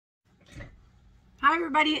Hi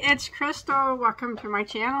everybody, it's Crystal. Welcome to my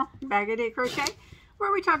channel, Bagoday Crochet,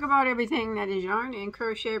 where we talk about everything that is yarn and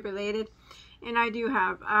crochet related. And I do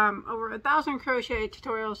have over 1,000 crochet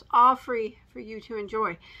tutorials, all free for you to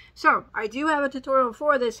enjoy. So I do have a tutorial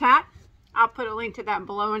for this hat. I'll put a link to that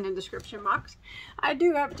below in the description box. I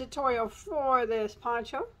do have a tutorial for this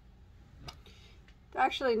poncho. It's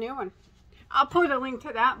actually a new one. I'll put a link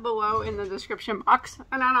to that below in the description box,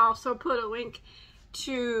 and I'll also put a link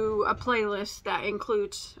to a playlist that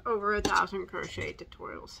includes over 1,000 crochet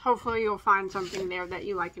tutorials. Hopefully you'll find something there that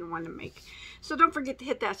you like and want to make. So don't forget to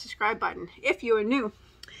hit that subscribe button if you are new.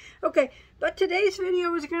 Okay, but today's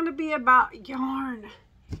video is going to be about yarn.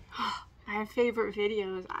 My favorite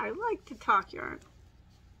videos. I like to talk yarn.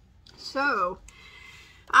 So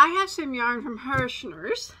I have some yarn from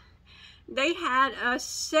Hirschner's. They had a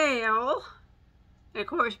sale. And of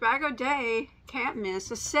course, Bagoday can't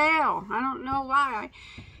miss a sale. I don't know why.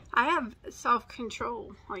 I have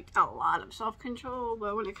self-control, like a lot of self-control,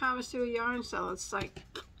 but when it comes to a yarn sale, it's like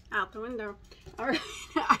out the window. I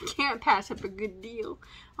can't pass up a good deal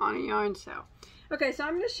on a yarn sale. Okay, so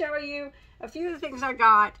I'm going to show you a few of the things I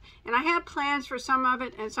got, and I have plans for some of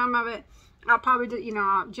it, and some of it I'll probably do, you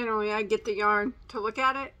know, generally I get the yarn to look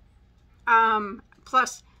at it.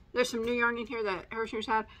 Plus, there's some new yarn in here that Hirschner's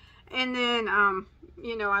had. And then,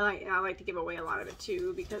 you know, I like to give away a lot of it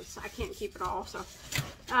too because I can't keep it all. So,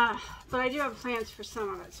 but I do have plans for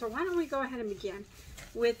some of it. So why don't we go ahead and begin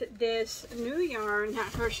with this new yarn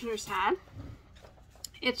that Hirschner's had.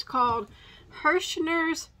 It's called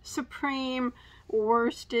Hirschner's Supreme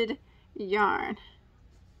Worsted Yarn.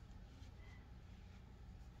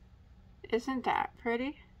 Isn't that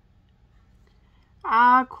pretty?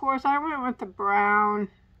 Of course, I went with the brown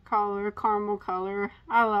color, caramel color.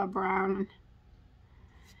 I love brown.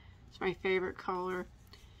 It's my favorite color.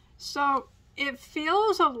 So it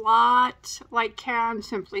feels a lot like Caron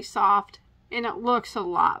Simply Soft, and it looks a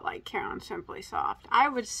lot like Caron Simply Soft. I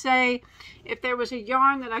would say if there was a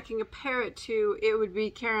yarn that I can compare it to, it would be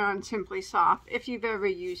Caron Simply Soft, if you've ever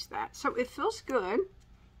used that. So it feels good.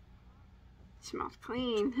 It smells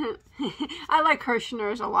clean. I like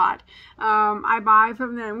Hirschner's a lot. I buy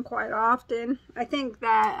from them quite often. I think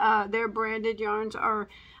that their branded yarns are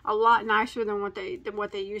a lot nicer than what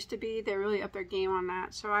they used to be. They really up their game on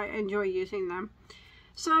that, so I enjoy using them.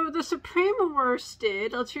 So the Supreme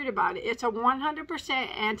Worsted, let's read about it. It's a 100%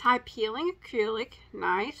 anti-peeling acrylic.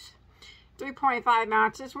 Nice. 3.5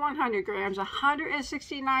 ounces, 100 grams,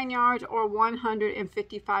 169 yards, or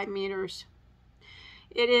 155 meters.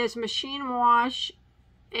 It is machine wash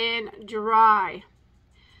and dry.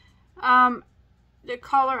 The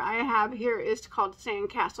color I have here is called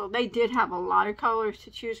Sandcastle. They did have a lot of colors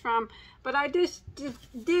to choose from, but I did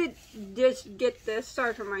get this,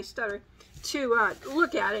 sorry for my stutter, to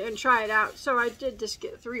look at it and try it out. So I did just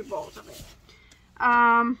get 3 bowls of it.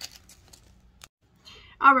 All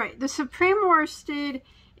right, the Supreme Worsted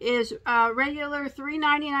is regular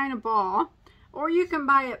 $3.99 a ball. Or you can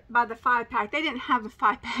buy it by the 5-pack. They didn't have the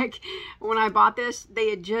 5-pack when I bought this. They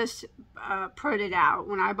had just put it out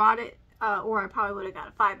when I bought it. Or I probably would have got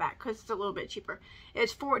a 5-pack because it's a little bit cheaper.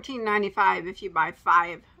 It's $14.95 if you buy a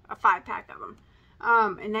 5-pack of them.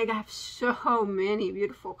 And they have so many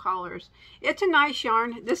beautiful colors. It's a nice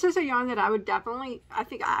yarn. This is a yarn that I would definitely, I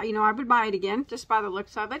think, you know, I would buy it again just by the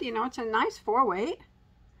looks of it. You know, it's a nice 4-weight.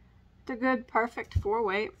 It's a good, perfect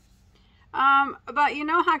 4-weight. But you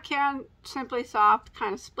know how Caron Simply Soft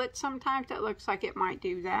kind of splits sometimes? That looks like it might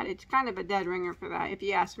do that. It's kind of a dead ringer for that, if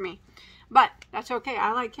you ask me. But that's okay.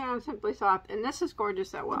 I like Caron Simply Soft, and this is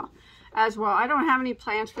gorgeous as well. I don't have any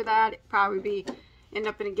plans for that. It'd probably end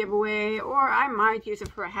up in a giveaway, or I might use it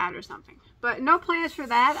for a hat or something. But no plans for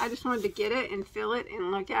that. I just wanted to get it and feel it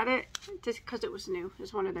and look at it just because it was new.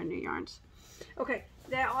 It's one of their new yarns. Okay,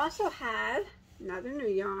 they also had another new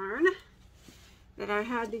yarn that I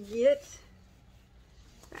had to get.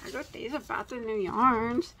 These about the new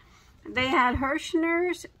yarns. They had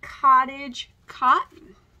Hirschner's Cottage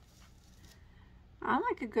Cotton. I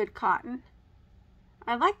like a good cotton.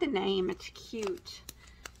 I like the name. It's cute.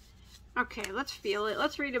 Okay, let's feel it.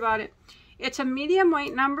 Let's read about it. It's a medium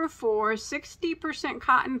weight number 4, 60%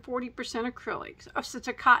 cotton, 40% acrylic. Oh, so it's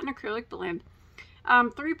a cotton acrylic blend.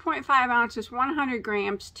 3.5 ounces, 100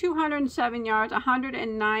 grams, 207 yards,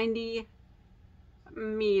 190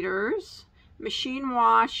 meters. Machine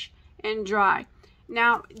wash and dry.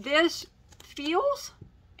 Now this feels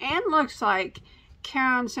and looks like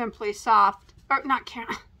Caron Simply Soft, or not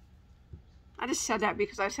Caron. I just said that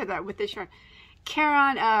because I said that with this yarn.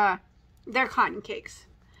 Caron, their cotton cakes.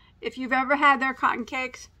 If you've ever had their cotton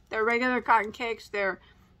cakes, they're regular cotton cakes. They're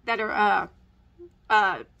that are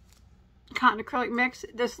cotton acrylic mix.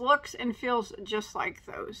 This looks and feels just like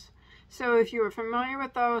those. So if you are familiar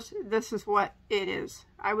with those, this is what it is.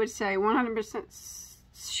 I would say 100%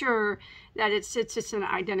 sure that it's an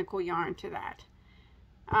identical yarn to that.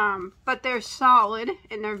 But they're solid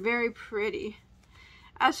and they're very pretty.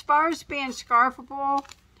 As far as being scarfable,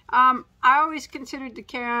 I always considered the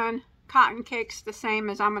cotton cakes the same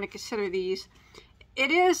as I'm going to consider these.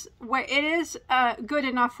 It is good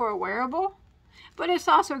enough for a wearable, but it's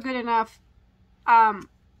also good enough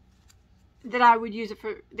that I would use it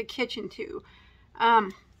for the kitchen too.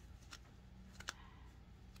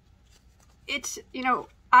 It's, you know,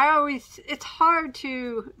 it's hard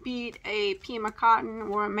to beat a Pima cotton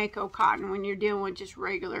or a Mako cotton when you're dealing with just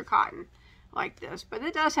regular cotton like this, but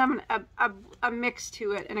it does have a mix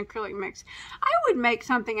to it, an acrylic mix. I would make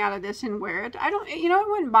something out of this and wear it. You know, it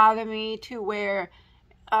wouldn't bother me to wear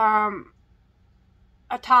a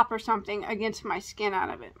top or something against my skin out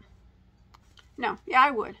of it. No, yeah,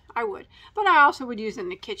 I would, but I also would use it in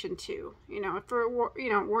the kitchen too, you know, for, you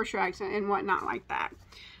know, wash rags and whatnot like that.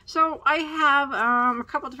 So I have a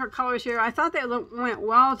couple different colors here. I thought they went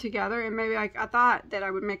well together, and maybe I thought that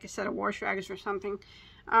I would make a set of wash rags or something.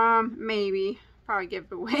 Maybe, probably give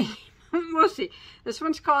it away. We'll see. This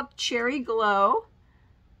one's called Cherry Glow.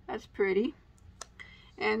 That's pretty.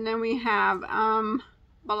 And then we have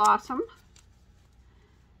Blossom.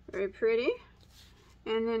 Very pretty.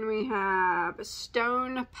 And then we have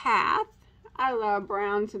Stone Path. I love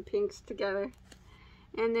browns and pinks together.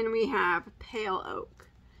 And then we have Pale Oak.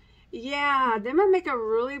 Yeah, they might make a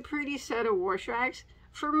really pretty set of wash rags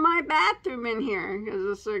for my bathroom in here, because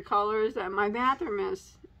those are colors that my bathroom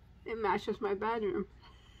is. It matches my bedroom.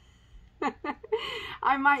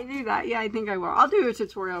 I might do that. Yeah, I think I will. I'll do a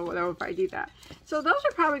tutorial though if I do that. So those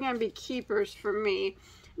are probably going to be keepers for me.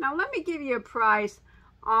 Now let me give you a price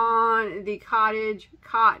on the cottage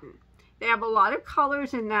cotton. They have a lot of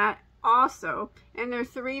colors in that also, and they're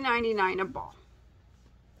 $3.99 a ball.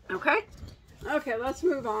 Okay? Okay, let's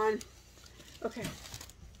move on. Okay.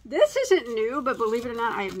 This isn't new, but believe it or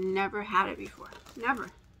not, I have never had it before. Never.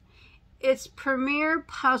 It's Premier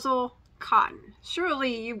Puzzle Cotton.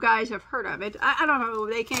 Surely you guys have heard of it. I don't know.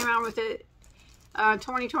 They came out with it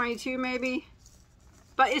 2022 maybe.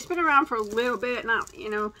 But it's been around for a little bit now,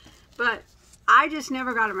 you know. But I just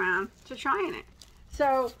never got around to trying it.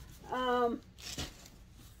 So,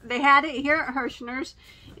 they had it here at Hirschner's,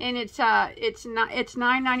 and it's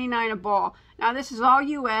 $9.99 a ball. Now this is all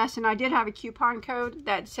US, and I did have a coupon code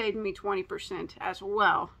that saved me 20% as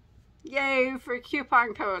well. Yay for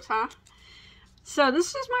coupon codes, huh? So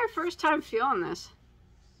this is my first time feeling this.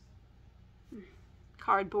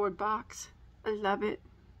 Cardboard box. I love it.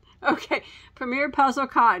 Okay, Premier Puzzle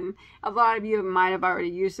Cotton. A lot of you might have already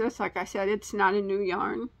used this. Like I said, it's not a new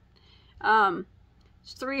yarn.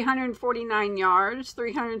 It's 349 yards,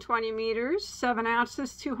 320 meters, 7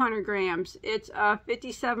 ounces, 200 grams. It's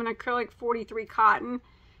 57 acrylic, 43 cotton,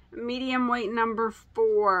 medium weight number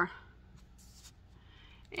 4.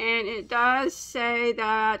 And it does say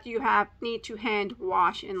that you need to hand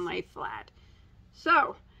wash and lay flat.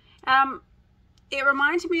 So, it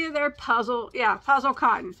reminds me of their puzzle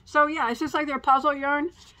cotton. So yeah, it's just like their puzzle yarn,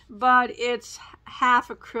 but it's half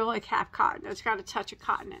acrylic, half cotton. It's got a touch of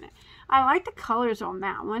cotton in it. I like the colors on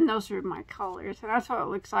that one. Those are my colors. And that's what it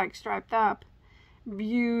looks like striped up.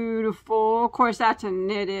 Beautiful. Of course, that's a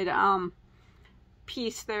knitted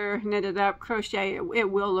piece there, knitted up crochet.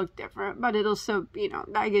 It will look different, but it'll so, you know,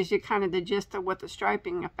 that gives you kind of the gist of what the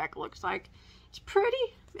striping effect looks like. It's pretty.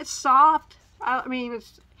 It's soft. I mean,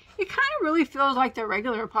 it kind of really feels like the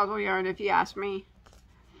regular puzzle yarn, if you ask me.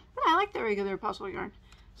 But I like the regular puzzle yarn.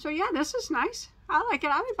 So yeah, this is nice. I like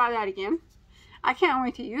it. I would buy that again. I can't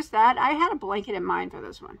wait to use that. I had a blanket in mind for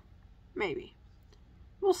this one. Maybe.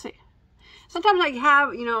 We'll see. Sometimes I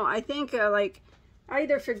have, you know, I think like I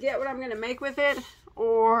either forget what I'm going to make with it,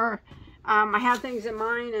 or I have things in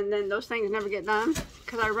mind and then those things never get done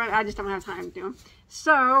because I just don't have time to do them.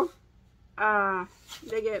 So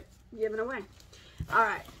they get given away. All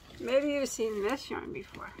right. Maybe you've seen this yarn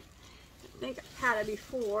before. I think I've had it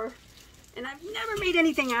before. And I've never made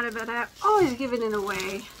anything out of it. I've always given it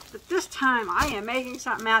away. But this time I am making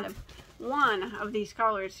something out of one of these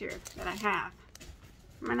colors here that I have.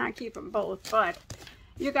 I might not keep them both, but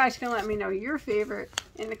you guys can let me know your favorite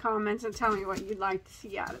in the comments and tell me what you'd like to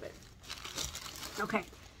see out of it. Okay.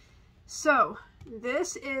 So,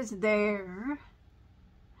 this is their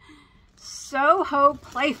Soho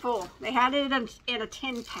Playful. They had it in a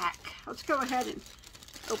tin pack. Let's go ahead and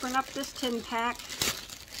open up this tin pack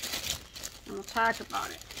and we'll talk about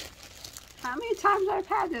it. How many times I've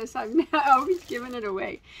had this? I've always given it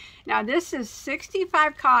away. Now this is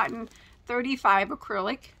 65 cotton, 35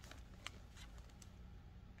 acrylic.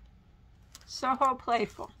 Soho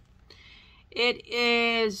Playful. It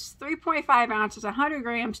is 3.5 ounces, 100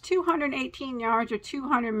 grams, 218 yards or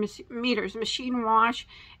 200 meters. Machine wash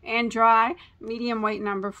and dry, medium weight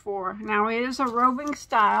number 4. Now it is a roving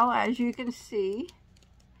style, as you can see.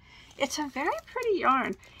 It's a very pretty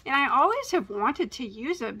yarn, and I always have wanted to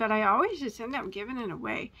use it, but I always just end up giving it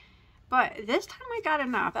away. But this time I got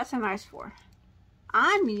enough. That's a nice 4.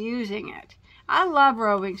 I'm using it. I love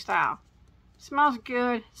roving style. Smells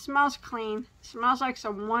good, smells clean, smells like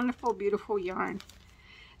some wonderful, beautiful yarn.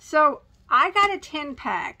 So I got a 10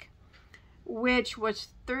 pack, which was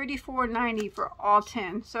 $34.90 for all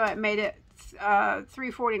 10. So it made it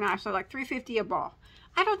 $3.49, so like $3.50 a ball.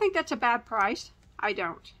 I don't think that's a bad price. I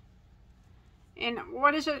don't. And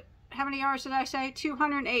what is it? How many yards did I say?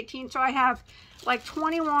 218. So I have like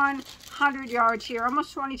 2,100 yards here,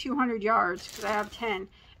 almost 2,200 yards because I have 10.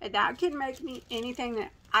 And that can make me anything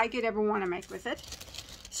that I could ever want to make with it.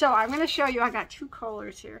 So I'm going to show you. I got 2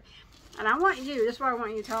 colors here. And I want you, this is what I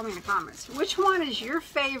want you to tell me in the comments. Which one is your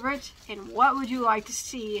favorite and what would you like to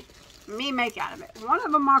see me make out of it? One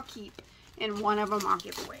of them I'll keep and one of them I'll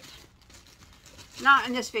give away. Not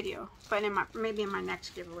in this video, but in maybe in my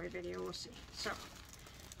next giveaway video. We'll see. So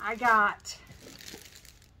I got...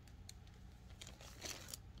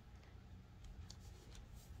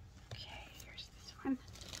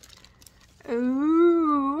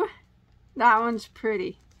 Ooh, that one's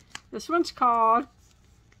pretty. This one's called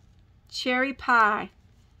Cherry Pie.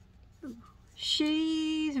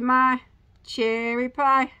 She's my cherry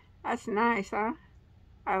pie. That's nice, huh?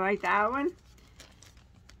 I like that one.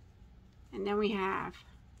 And then we have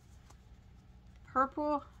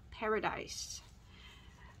Purple Paradise.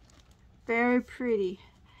 Very pretty.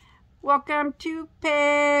 Welcome to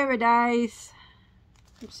paradise.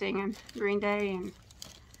 I'm singing Green Day and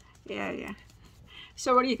yeah.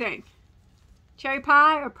 So what do you think? Cherry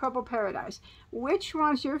Pie or Purple Paradise? Which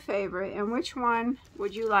one's your favorite and which one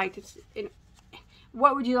would you like to see,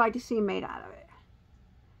 what would you like to see made out of it?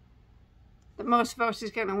 The most votes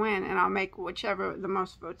is going to win, and I'll make whichever the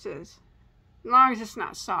most votes is. As long as it's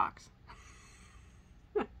not socks.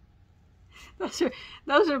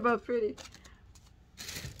 Those are both pretty.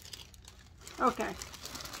 Okay.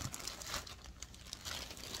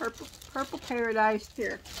 Purple Paradise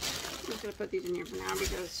here. I'm just going to put these in here for now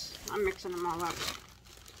because I'm mixing them all up.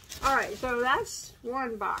 Alright, so that's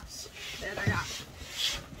one box that I got.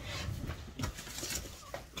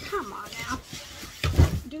 Come on now.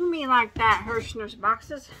 Do me like that, Hirschner's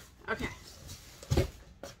boxes. Okay.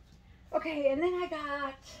 Okay, and then I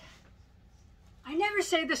got... I never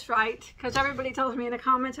say this right because everybody tells me in the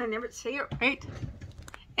comments I never say it right.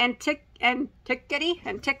 Antiquity.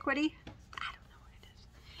 I don't know what it is.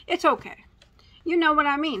 It's okay. You know what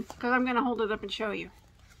I mean because I'm going to hold it up and show you.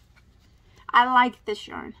 I like this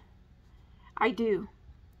yarn. I do.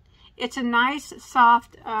 It's a nice,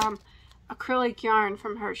 soft acrylic yarn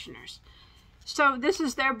from Hirschner's. So this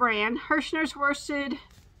is their brand, Hirschner's Worsted.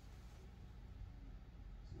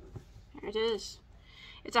 There it is.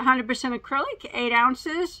 It's 100% acrylic, 8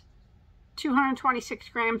 ounces, 226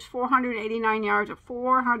 grams, 489 yards, or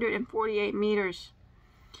 448 meters.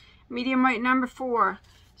 Medium weight number 4.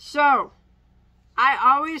 So, I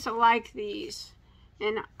always like these.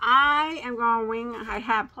 And I am going to wing. I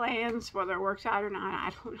have plans, whether it works out or not.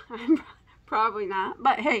 I don't know. Probably not.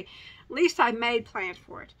 But hey, at least I made plans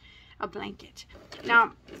for it. A blanket.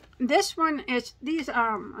 Now, this one is, these,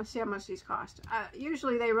 let's see how much these cost.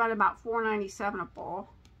 Usually they run about $4.97 a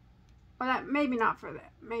ball. But that, maybe not for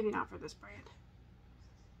that. Maybe not for this brand.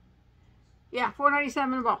 Yeah,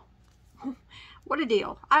 $4.97 a ball. What a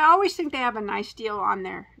deal. I always think they have a nice deal on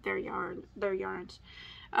their yarns.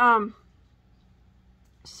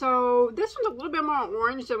 So this one's a little bit more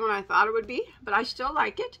orange than what I thought it would be, but I still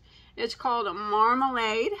like it. It's called a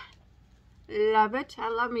Marmalade. Love it. I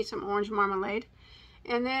love me some orange marmalade.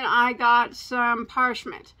 And then I got some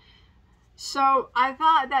parchment. So I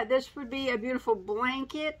thought that this would be a beautiful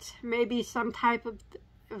blanket, maybe some type of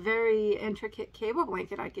very intricate cable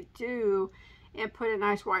blanket I could do and put a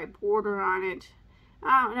nice white border on it.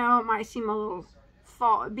 I don't know, it might seem a little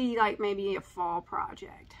fall, be like maybe a fall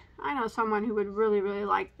project. I know someone who would really, really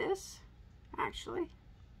like this, actually.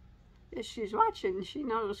 If she's watching, she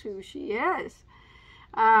knows who she is.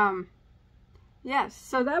 Yes,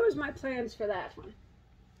 so that was my plans for that one.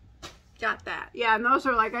 Got that. Yeah, and those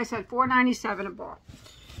are, like I said, $4.97 a ball.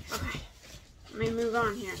 Okay, let me move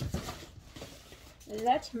on here.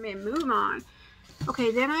 Let me move on. Okay,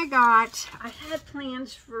 then I had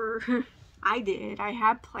plans for I did. I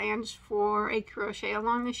had plans for a crochet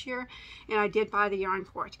along this year, and I did buy the yarn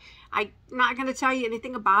for it. I'm not going to tell you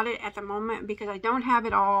anything about it at the moment because I don't have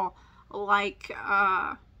it all like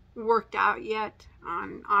worked out yet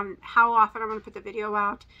on how often I'm going to put the video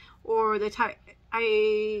out, or the type.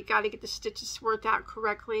 I got to get the stitches worked out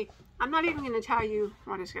correctly. I'm not even going to tell you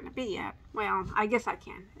what it's going to be yet. Well, I guess I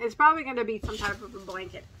can. It's probably going to be some type of a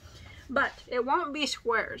blanket, but it won't be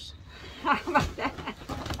squares. How about that?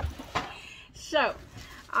 So,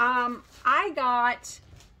 I got,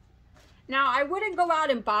 now I wouldn't go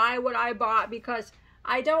out and buy what I bought because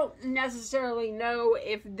I don't necessarily know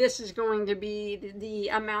if this is going to be the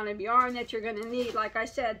amount of yarn that you're going to need. Like I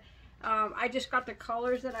said, I just got the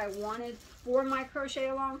colors that I wanted for my crochet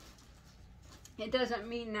along. It doesn't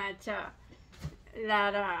mean that,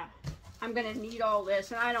 I'm going to need all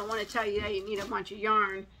this, and I don't want to tell you that you need a bunch of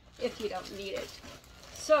yarn if you don't need it.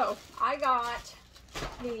 So, I got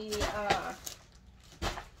the,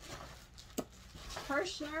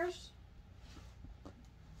 Kirschner's,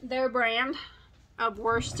 their brand of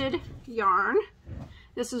worsted yarn.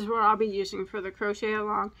 This is what I'll be using for the crochet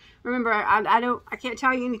along. Remember, I can't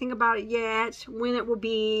tell you anything about it yet, when it will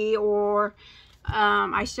be, or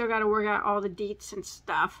I still got to work out all the deets and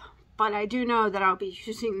stuff. But I do know that I'll be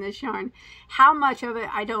using this yarn. How much of it,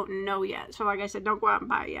 I don't know yet. So like I said, don't go out and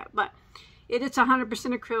buy it yet. But it is 100%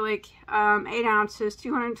 acrylic, 8 ounces,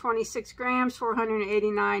 226 grams,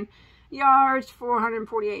 489 yards,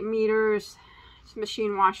 448 meters. It's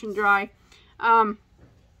machine wash and dry.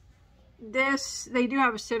 They do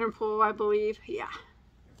have a center pull, I believe. Yeah.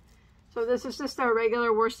 So this is just a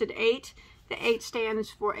regular worsted 8. The 8 stands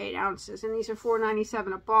for 8 ounces, and these are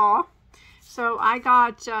 $4.97 a ball. So I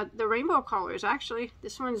got the rainbow colors, actually.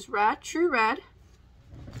 This one's red, true red.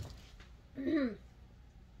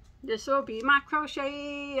 This will be my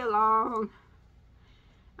crochet along.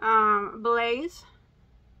 Blaze.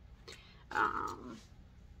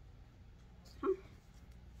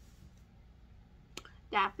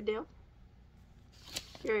 Daffodil.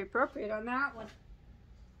 Very appropriate on that one.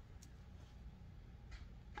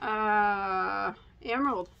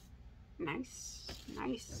 Emerald. Nice.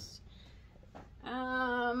 Nice.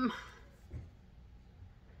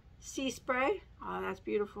 Sea spray. Oh, that's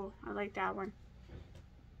beautiful. I like that one.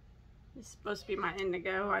 It's supposed to be my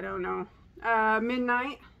indigo. I don't know.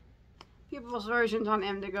 Midnight. People's versions on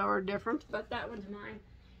indigo are different, but that one's mine.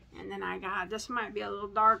 And then I got, this might be a little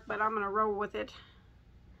dark, but I'm going to roll with it.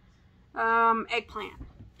 Eggplant.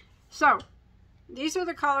 So, these are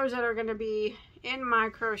the colors that are going to be in my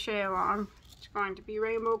crochet along. It's going to be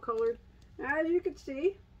rainbow colored. As you can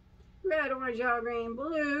see, red, orange, yellow, green,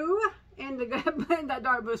 blue, indigo, that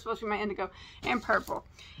dark blue is supposed to be my indigo, and purple.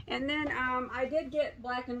 And then I did get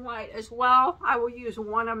black and white as well. I will use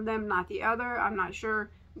one of them, not the other. I'm not sure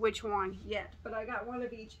which one yet, but I got one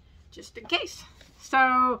of each just in case.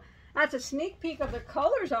 So that's a sneak peek of the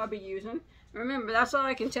colors I'll be using. Remember, that's all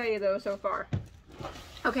I can tell you though so far.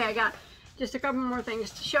 Okay, I got just a couple more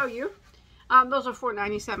things to show you. Those are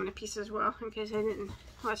 $4.97 a piece as well, in case I didn't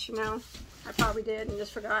let you know. I probably did and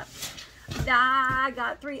just forgot. I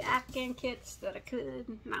got 3 Afghan kits that I could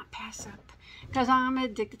not pass up because I'm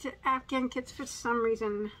addicted to Afghan kits for some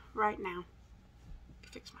reason right now.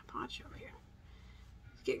 Fix my poncho here.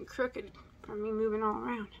 It's getting crooked from me moving all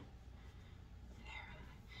around.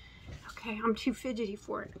 There. Okay, I'm too fidgety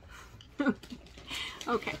for it.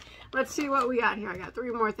 Okay, let's see what we got here. I got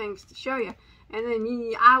 3 more things to show you. And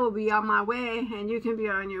then I will be on my way, and you can be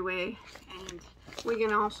on your way, and we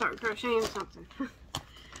can all start crocheting something.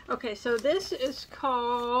 Okay, so this is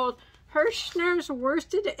called Hirschner's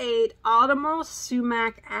Worsted 8 Autumnal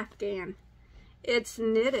Sumac Afghan. It's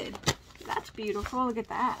knitted. That's beautiful. Look at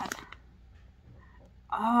that.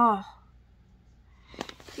 Oh.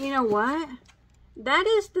 You know what? That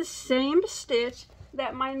is the same stitch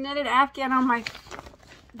that my knitted Afghan on my...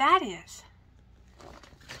 That is.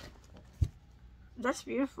 That's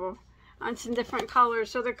beautiful. It's in different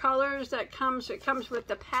colors. So the colors that it comes with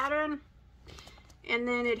the pattern, and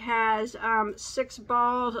then it has 6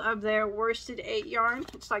 balls of their worsted 8 yarn.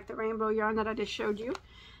 It's like the rainbow yarn that I just showed you,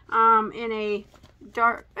 in a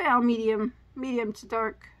dark, well, medium to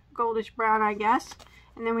dark goldish brown, I guess.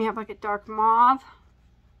 And then we have like a dark mauve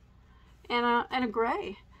and a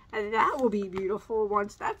gray. And that will be beautiful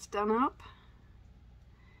once that's done up.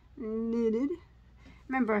 Knitted.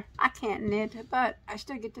 Remember, I can't knit, but I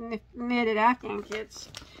still get the knitted Afghan kits.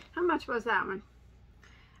 How much was that one?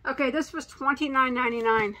 Okay, this was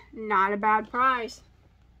 $29.99. Not a bad price.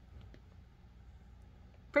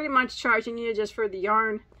 Pretty much charging you just for the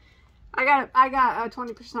yarn. I got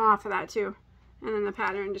 20% off of that too. And then the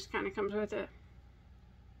pattern just kind of comes with it.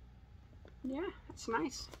 Yeah, that's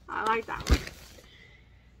nice. I like that one.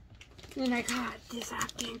 Then I got this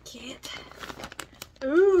Afghan kit.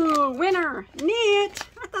 Ooh, winter, neat.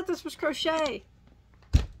 I thought this was crochet.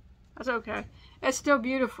 That's okay. It's still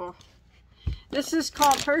beautiful. This is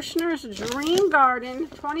called Hirschner's Dream Garden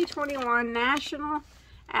 2021 National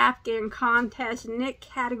Afghan Contest Knit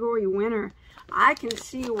Category winner. I can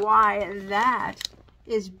see why that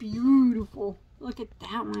is beautiful. Look at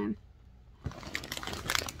that one.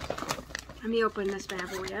 Let me open this bad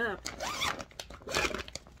boy up.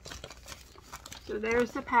 So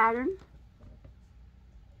there's the pattern.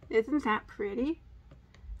 Isn't that pretty?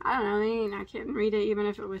 I don't know, I mean, I couldn't read it even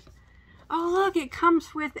if it was... Oh, look, it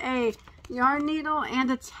comes with a yarn needle and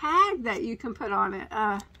a tag that you can put on it.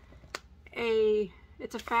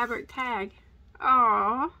 It's a fabric tag.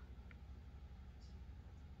 Oh,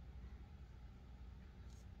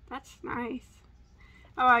 that's nice.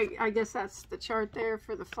 Oh, I guess that's the chart there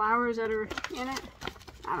for the flowers that are in it.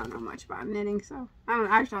 I don't know much about knitting, so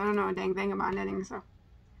I don't know a dang thing about knitting, so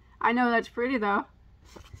I know that's pretty though.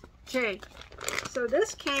 Okay, so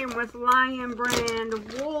this came with Lion brand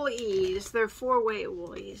woolies. They're 4-weight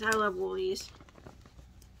woolies. I love woolies.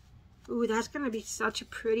 Ooh, that's gonna be such a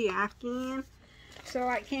pretty Afghan. So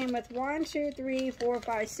I came with 1, 2, 3, 4,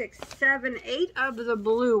 5, 6, 7, 8 of the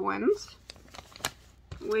blue ones,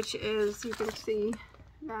 which is, you can see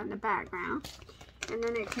that in the background. And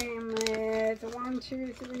then it came with 1,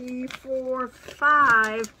 2, 3, 4,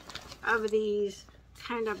 5 of these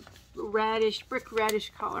kind of reddish, brick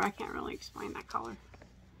reddish color. I can't really explain that color.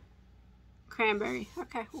 Cranberry.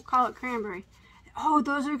 Okay, we'll call it cranberry. Oh,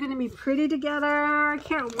 those are going to be pretty together. I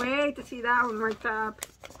can't wait to see that one worked up.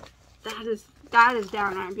 That is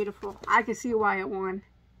downright beautiful. I can see why it won.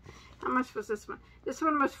 How much was this one? This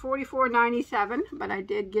one was $44.97, but I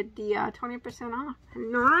did get the 20% off.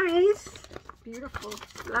 Nice. Beautiful.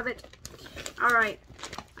 Love it. All right.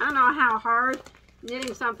 I don't know how hard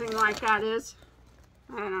knitting something like that is.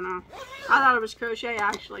 I don't know. I thought it was crochet,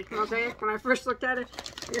 actually. Mosaic, when I first looked at it.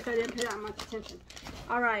 I guess I didn't pay that much attention.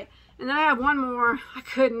 All right. And then I have one more I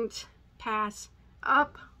couldn't pass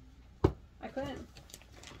up. I couldn't.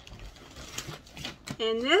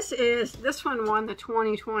 And this one won the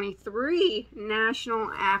 2023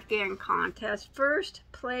 National Afghan Contest first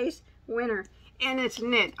place winner. And it's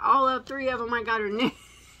knit. All 3 of them I got are knit.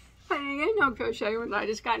 I didn't get no crochet ones. I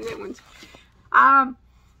just got knit ones. I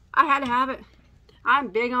had to have it. I'm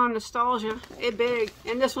big on nostalgia. It's big.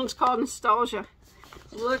 And this one's called Nostalgia.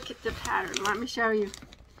 Look at the pattern. Let me show you.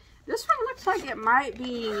 This one looks like it might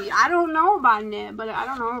be, I don't know about knit, but I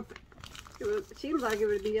don't know if it seems like it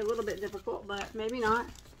would be a little bit difficult, but maybe not.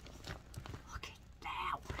 Look at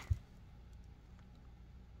that one.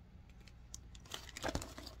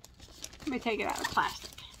 Let me take it out of the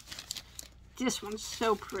plastic. This one's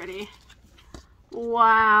so pretty.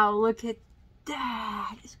 Wow, look at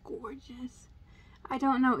that. It's gorgeous. I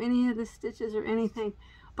don't know any of the stitches or anything,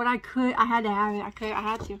 but I had to have it. I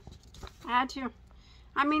had to.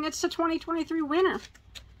 I mean, it's the 2023 winner.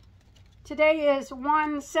 Today is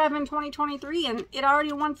 1/7/2023, and it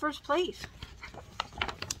already won first place.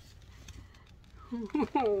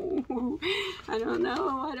 I don't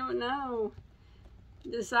know.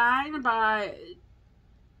 Designed by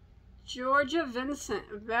Georgia Vincent.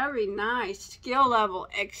 Very nice. Skill level,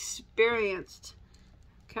 experienced.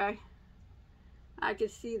 Okay. I can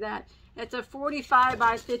see that. It's a 45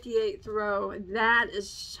 by 58 throw. That is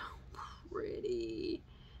so pretty.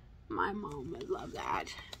 My mom would love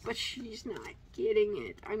that, but she's not getting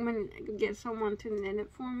it. I'm going to get someone to knit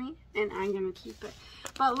it for me, and I'm going to keep it.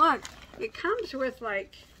 But look, it comes with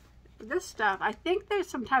like this stuff. I think there's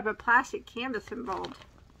some type of plastic canvas involved.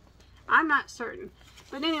 I'm not certain.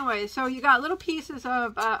 But anyway, so you got little pieces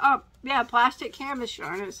of, oh, yeah, plastic canvas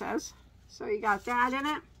yarn, it says. So you got that in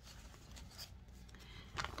it.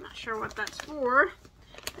 Not sure what that's for.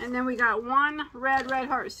 And then we got one red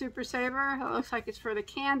heart super saver. It looks like it's for the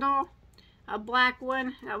candle. A black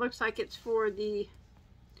one that looks like it's for the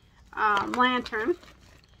lantern.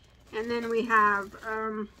 And then we have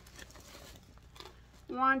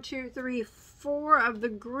 1, 2, 3, 4 of the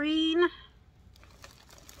green.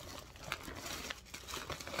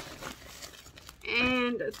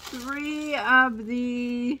 And 3 of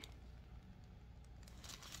the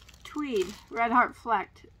tweed, red heart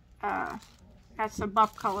flecked. That's a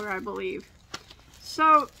buff color, I believe.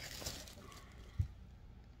 So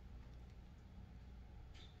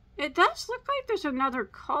it does look like there's another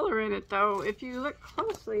color in it, though. If you look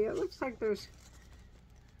closely, it looks like there's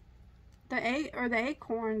the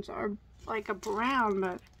acorns are like a brown,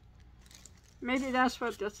 but maybe that's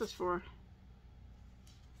what this is for.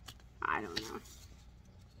 I don't know.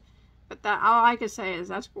 But But that, all I can say is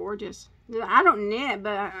that's gorgeous. I don't knit,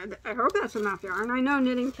 but I hope that's enough yarn. I know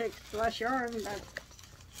knitting takes less yarn, but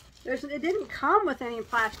it didn't come with any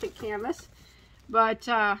plastic canvas. But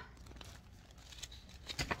I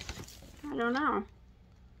don't know.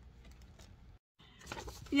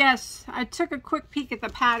 Yes, I took a quick peek at the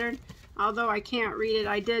pattern, although I can't read it.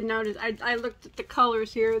 I did notice, I looked at the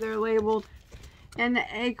colors here, they're labeled, and the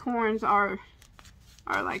acorns are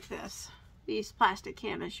like this, these plastic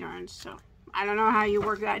canvas yarns. So I don't know how you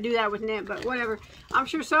do that with knit, but whatever. I'm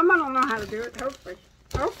sure someone will know how to do it, hopefully.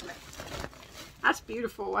 Hopefully. That's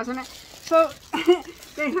beautiful, wasn't it? So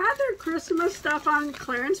they had their Christmas stuff on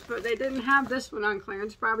clearance, but they didn't have this one on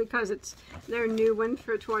clearance, probably because it's their new one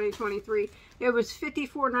for 2023. It was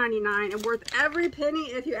 $54.99 and worth every penny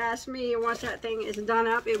if you ask me. And once that thing is done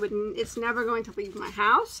up, it's never going to leave my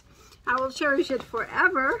house. I will cherish it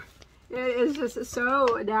forever. It is just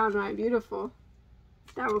so downright beautiful.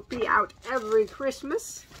 That will be out every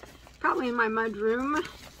Christmas, probably in my mud room.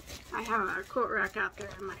 I have a quote rack out there.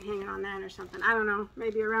 I might hang it on that or something. I don't know.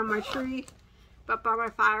 Maybe around my tree, up by my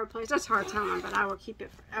fireplace. That's hard telling, but I will keep it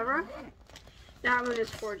forever. That one is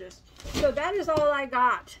gorgeous. So that is all I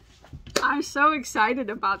got. I'm so excited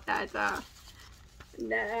about that. That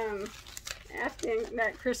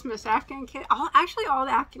Christmas Afghan kit. Actually, all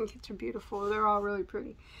the Afghan kits are beautiful. They're all really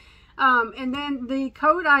pretty. And then the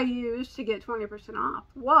code I used to get 20% off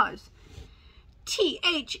was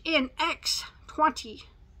THNX20.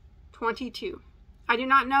 22. I do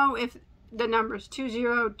not know if the number is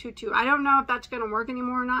 2022. I don't know if that's going to work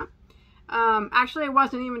anymore or not. Actually, it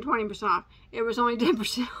wasn't even 20% off. It was only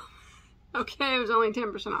 10% off. Okay, it was only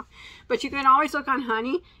 10% off. But you can always look on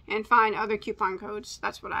Honey and find other coupon codes.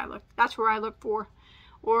 That's what I look. That's where I look for.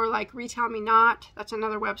 Or like Retail Me Not. That's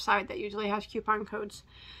another website that usually has coupon codes.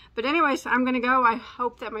 But anyways, I'm going to go. I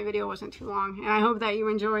hope that my video wasn't too long. And I hope that you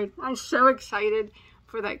enjoyed. I'm so excited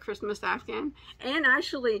for that Christmas Afghan. And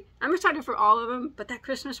actually, I'm excited for all of them, but that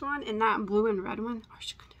Christmas one and that blue and red one are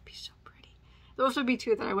just going to be so pretty. Those would be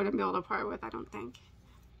two that I wouldn't be able to part with, I don't think.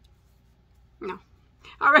 No.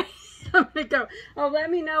 All right, I'm going to go. Oh,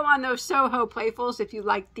 let me know on those Soho Playfuls if you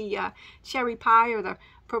like the cherry pie or the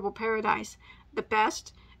purple paradise the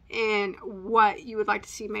best, and what you would like to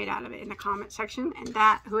see made out of it in the comment section. And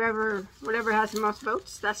that, whatever has the most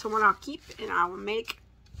votes, that's the one I'll keep, and I will make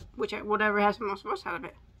whatever has the most votes out of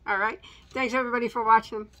it. All right. Thanks everybody for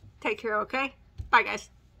watching. Take care. Okay. Bye guys.